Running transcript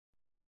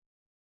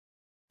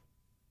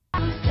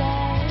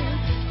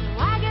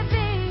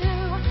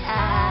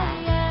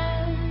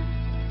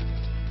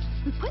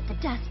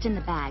dust in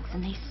the bags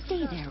and they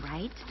stay there,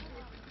 right?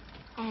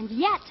 And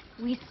yet,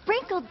 we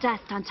sprinkle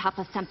dust on top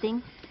of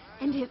something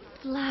and it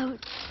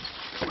floats.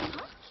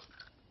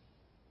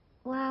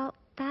 Well,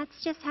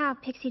 that's just how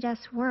pixie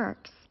dust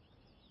works.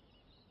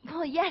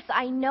 Well, yes,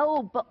 I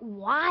know, but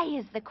why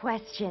is the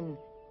question?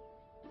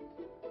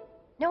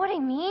 Know what I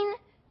mean?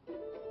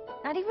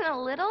 Not even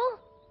a little?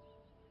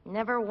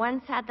 Never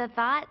once had the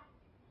thought?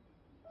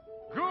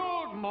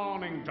 Good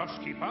morning,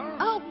 Dustkeeper.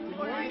 Oh,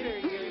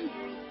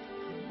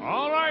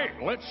 All right,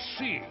 let's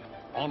see.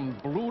 On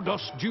Blue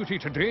Dust duty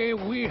today,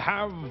 we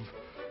have...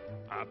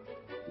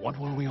 what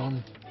were we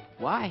on?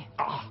 Why?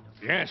 Ah,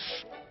 yes,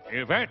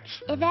 Yvette.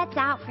 Yvette's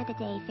out for the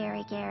day,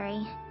 Fairy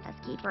Gary.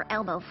 Dustkeeper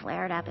elbow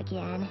flared up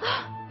again.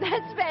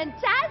 That's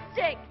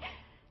fantastic!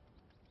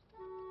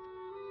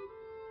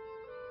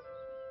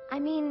 I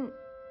mean,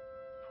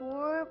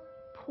 poor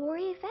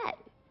Yvette.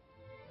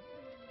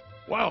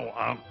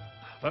 Well,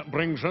 that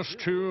brings us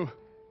to...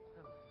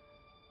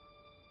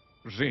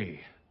 Z.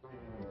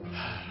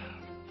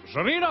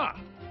 Zarina,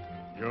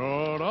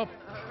 you're up.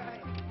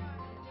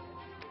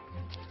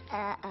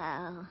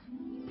 Uh-oh.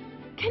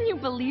 Can you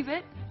believe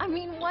it? I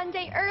mean, one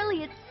day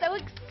early. It's so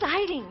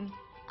exciting.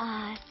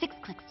 6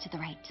 clicks to the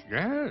right.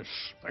 Yes,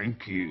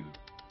 thank you.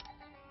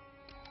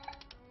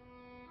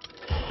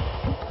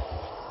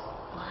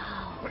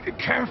 Wow.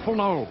 Careful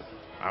now.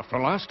 After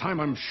last time,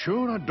 I'm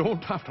sure I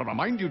don't have to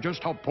remind you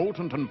just how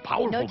potent and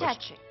powerful No this...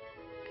 touching.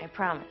 I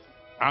promise.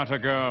 Atta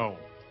girl.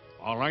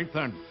 All right,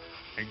 then.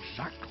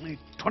 Exactly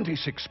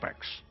 26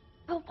 specs.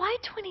 But why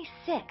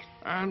 26?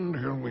 And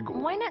here we go.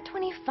 Why not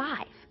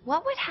 25?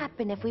 What would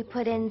happen if we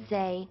put in,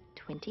 say,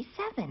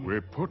 27? We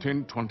put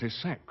in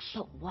 26.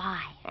 But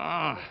why?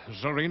 Ah,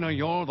 Zarina,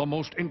 you're the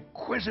most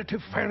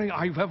inquisitive fairy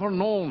I've ever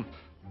known.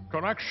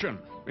 Correction,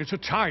 it's a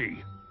tie.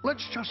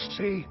 Let's just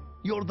say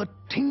you're the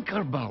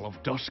Tinkerbell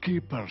of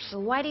Dustkeepers. So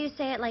why do you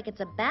say it like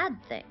it's a bad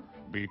thing?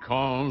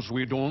 Because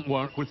we don't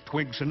work with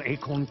twigs and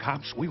acorn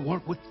caps, we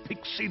work with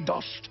pixie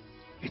dust.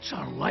 It's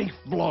our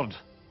lifeblood.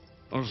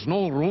 There's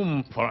no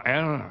room for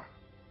error.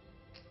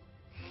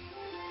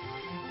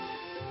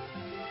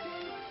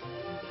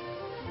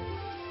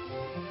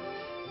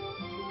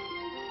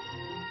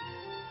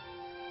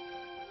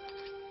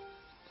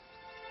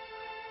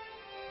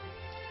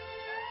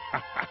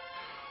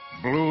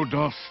 Blue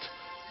dust,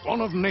 one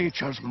of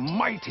nature's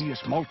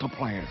mightiest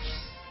multipliers.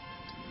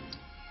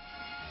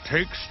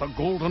 Takes the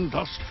golden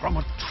dust from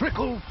a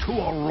trickle to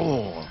a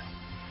roar.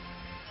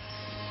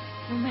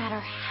 No matter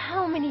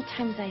how many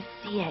times I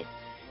see it,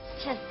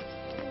 just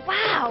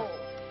wow!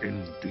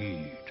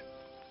 Indeed.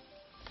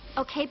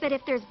 Okay, but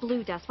if there's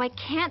blue dust, why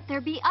can't there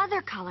be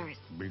other colors?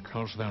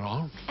 Because there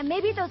aren't. And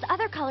maybe those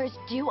other colors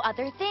do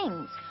other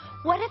things.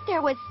 What if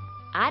there was,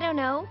 I don't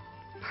know,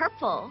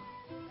 purple?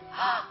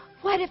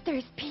 What if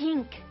there's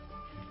pink?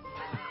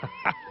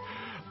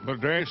 The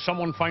day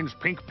someone finds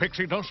pink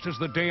pixie dust is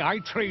the day I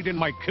trade in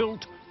my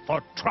kilt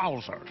for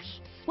trousers.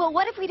 Well,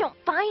 what if we don't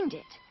find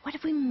it? What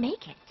if we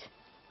make it?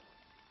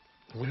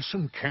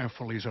 Listen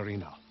carefully,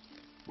 Zarina.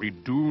 We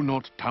do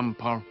not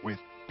tamper with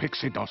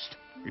pixie dust.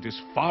 It is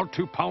far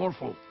too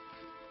powerful.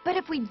 But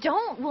if we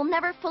don't, we'll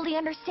never fully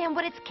understand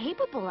what it's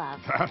capable of.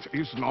 That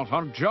is not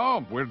our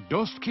job. We're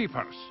dust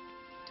keepers.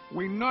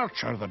 We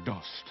nurture the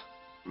dust,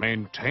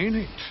 maintain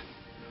it,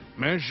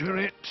 measure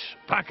it,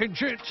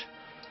 package it,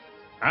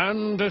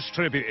 and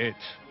distribute it.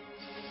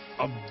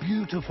 A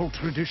beautiful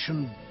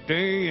tradition,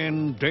 day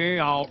in, day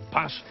out,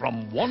 passed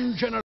from one generation